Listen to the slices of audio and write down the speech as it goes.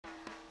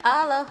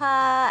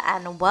Aloha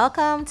and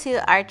welcome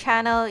to our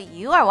channel.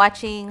 You are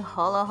watching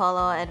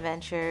Holoholo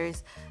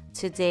Adventures.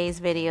 Today's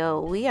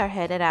video, we are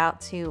headed out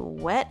to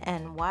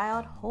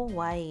WetNWild,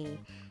 Hawaii.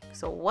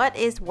 So what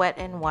is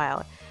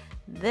WetNWild?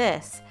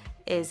 This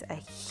is a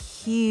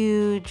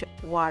huge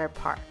water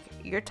park.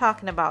 You're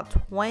talking about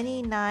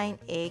 29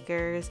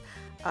 acres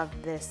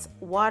of this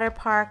water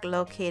park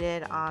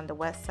located on the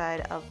west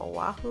side of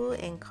Oahu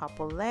in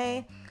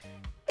Kapolei.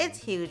 It's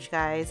huge,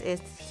 guys.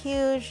 It's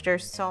huge.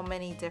 There's so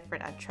many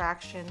different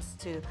attractions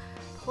to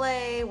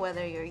play,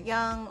 whether you're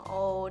young,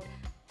 old.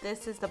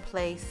 This is the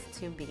place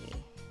to be.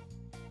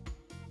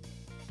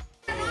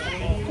 We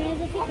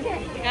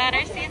got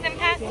our season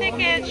pass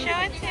tickets. Show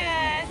it to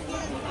us.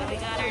 We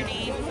got our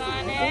names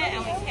on it,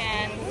 and we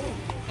can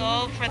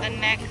go for the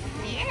next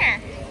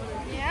year.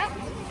 Yep.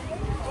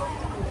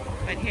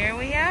 But here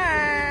we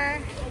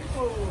are.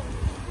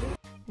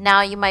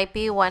 Now you might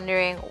be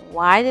wondering,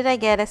 why did I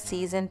get a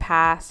season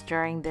pass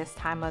during this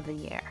time of the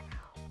year?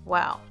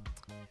 Well,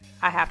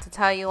 I have to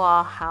tell you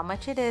all how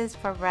much it is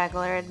for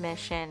regular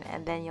admission,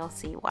 and then you'll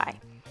see why.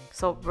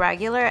 So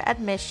regular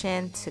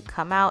admission to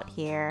come out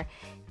here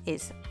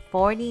is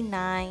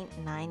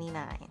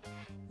 $49.99.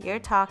 You're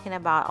talking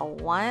about a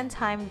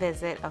one-time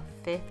visit of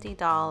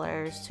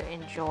 $50 to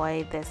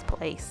enjoy this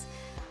place.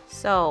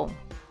 So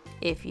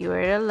if you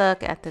were to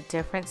look at the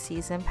different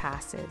season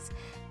passes,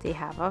 they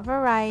have a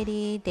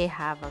variety. They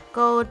have a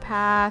gold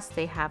pass,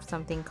 they have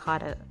something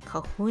called a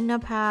kahuna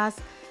pass,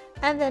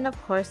 and then of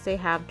course they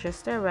have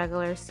just their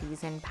regular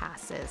season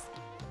passes.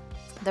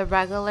 The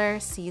regular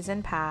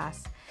season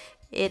pass,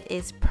 it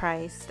is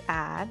priced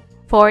at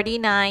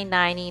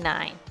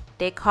 $49.99.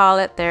 They call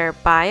it their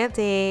buy a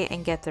day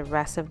and get the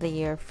rest of the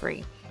year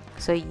free.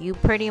 So you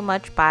pretty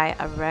much buy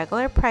a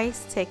regular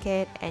price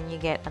ticket and you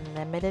get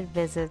unlimited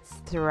visits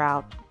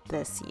throughout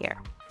this year.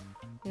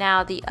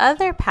 Now the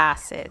other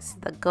passes,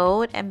 the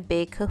Gold and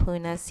Big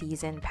Kahuna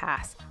Season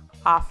Pass,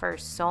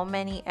 offers so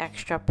many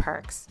extra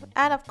perks,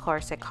 and of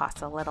course it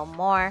costs a little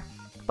more,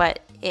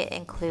 but it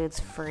includes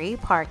free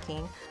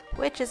parking,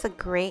 which is a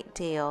great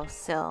deal.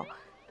 So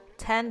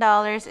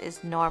 $10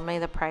 is normally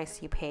the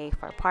price you pay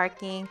for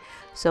parking.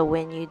 So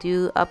when you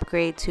do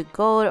upgrade to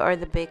Gold or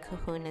the Big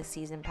Kahuna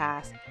Season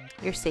Pass,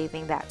 you're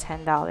saving that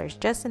 $10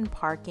 just in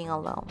parking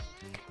alone.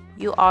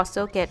 You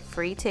also get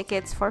free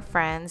tickets for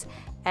friends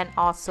and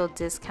also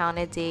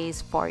discounted days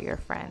for your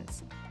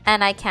friends.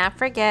 And I can't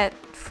forget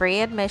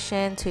free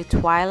admission to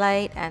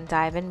Twilight and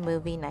Dive-In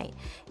movie night.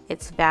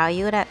 It's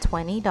valued at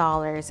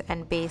 $20,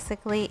 and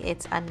basically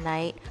it's a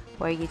night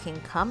where you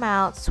can come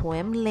out,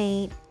 swim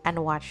late,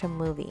 and watch a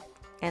movie.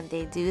 And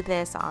they do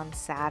this on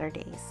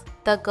Saturdays.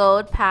 The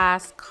Gold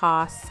Pass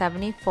costs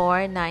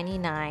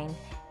 $74.99,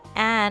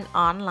 and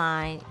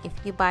online, if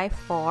you buy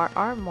 4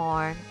 or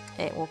more,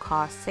 it will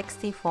cost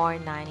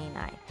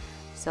 $64.99.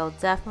 So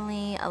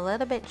definitely a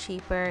little bit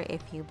cheaper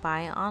if you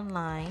buy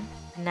online.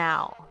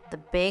 Now, the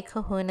Big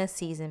Kahuna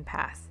Season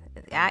Pass,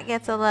 that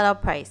gets a little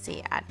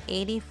pricey at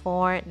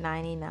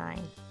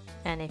 $84.99.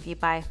 And if you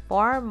buy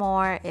 4 or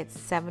more, it's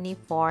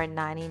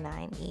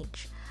 $74.99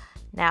 each.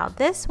 Now,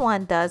 this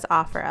one does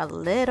offer a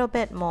little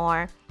bit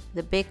more.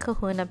 The Big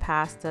Kahuna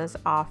Pass does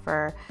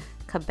offer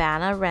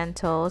cabana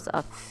rentals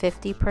of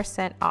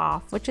 50%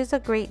 off, which is a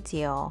great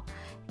deal.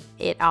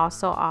 It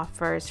also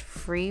offers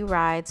free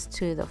rides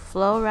to the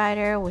Flow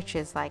Rider, which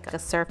is like a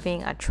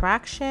surfing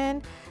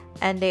attraction,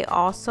 and they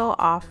also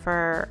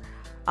offer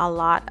a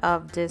lot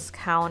of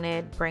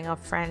discounted bring a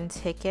friend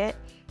ticket,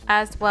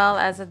 as well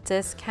as a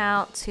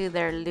discount to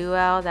their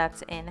luau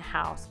that's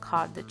in-house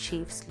called the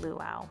Chief's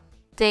Luau.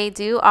 They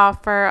do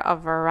offer a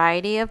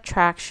variety of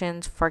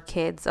attractions for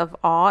kids of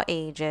all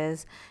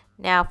ages.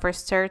 Now for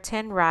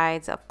certain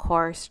rides, of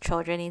course,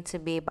 children need to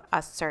be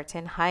a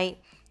certain height.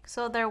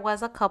 So there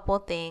was a couple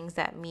things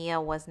that Mia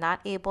was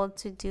not able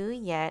to do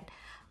yet,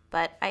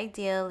 but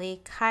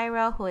ideally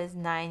Kyra, who is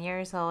 9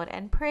 years old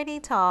and pretty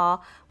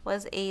tall,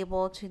 was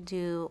able to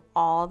do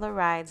all the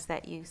rides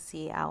that you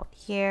see out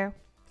here.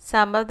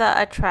 Some of the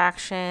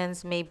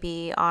attractions may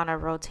be on a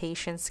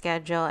rotation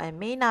schedule and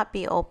may not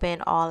be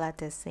open all at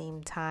the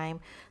same time.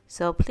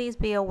 So please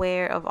be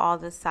aware of all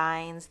the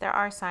signs. There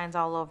are signs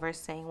all over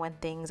saying when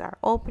things are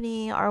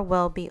opening or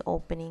will be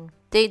opening.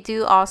 They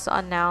do also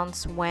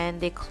announce when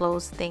they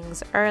close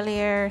things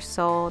earlier.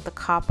 So the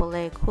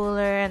Kapolei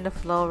Cooler and the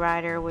Flow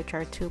Rider, which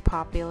are 2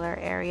 popular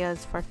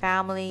areas for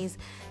families,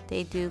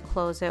 they do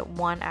close it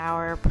 1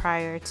 hour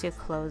prior to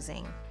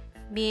closing.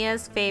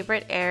 Mia's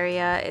favorite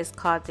area is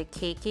called the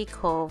Keiki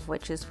Cove,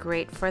 which is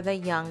great for the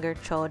younger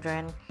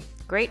children.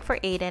 Great for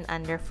 8 and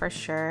under for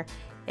sure.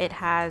 It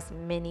has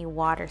mini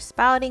water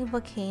spouting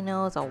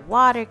volcanoes, a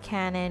water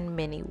cannon,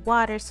 mini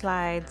water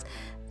slides.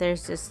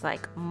 There's this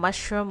like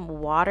mushroom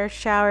water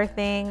shower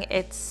thing.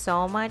 It's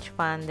so much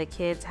fun. The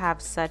kids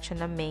have such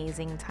an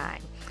amazing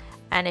time.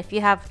 And if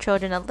you have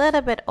children a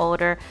little bit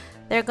older,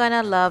 they're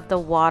gonna love the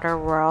Water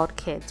World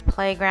Kids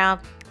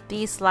Playground.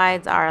 These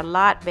slides are a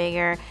lot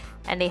bigger,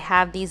 and they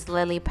have these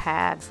lily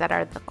pads that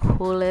are the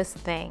coolest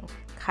thing.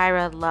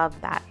 Kyra loved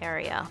that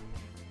area.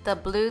 The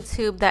blue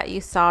tube that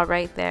you saw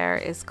right there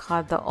is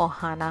called the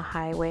Ohana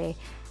Highway,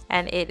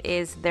 and it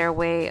is their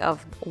way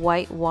of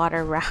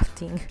whitewater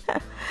rafting.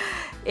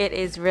 It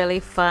is really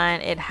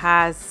fun. It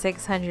has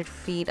 600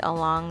 feet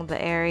along the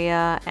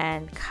area,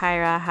 and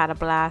Kyra had a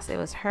blast. It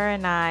was her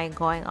and I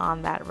going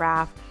on that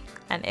raft,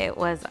 and it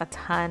was a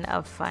ton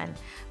of fun.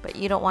 But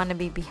you don't want to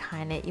be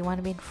behind it. You want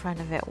to be in front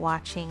of it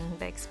watching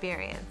the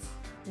experience.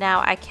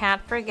 Now, I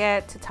can't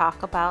forget to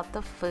talk about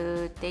the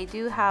food. They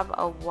do have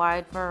a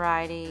wide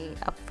variety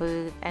of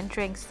food and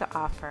drinks to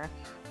offer.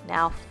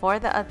 Now, for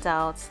the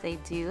adults, they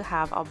do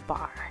have a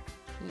bar.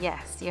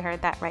 Yes, you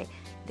heard that right.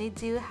 They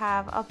do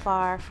have a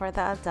bar for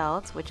the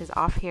adults, which is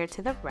off here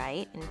to the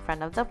right in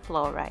front of the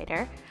flow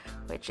rider,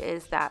 which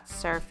is that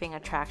surfing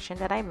attraction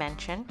that I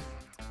mentioned.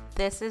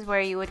 This is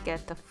where you would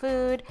get the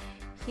food.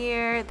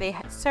 Here they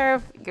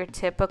serve your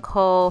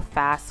typical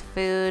fast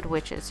food,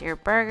 which is your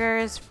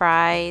burgers,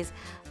 fries,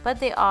 but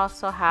they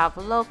also have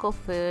local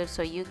food,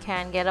 so you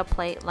can get a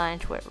plate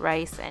lunch with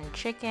rice and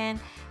chicken.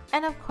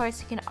 And of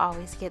course, you can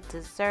always get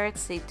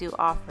desserts. They do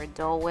offer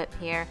Dole Whip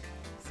here.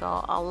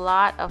 So a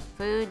lot of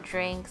food,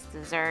 drinks,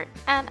 dessert,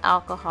 and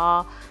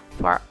alcohol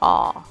for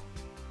all.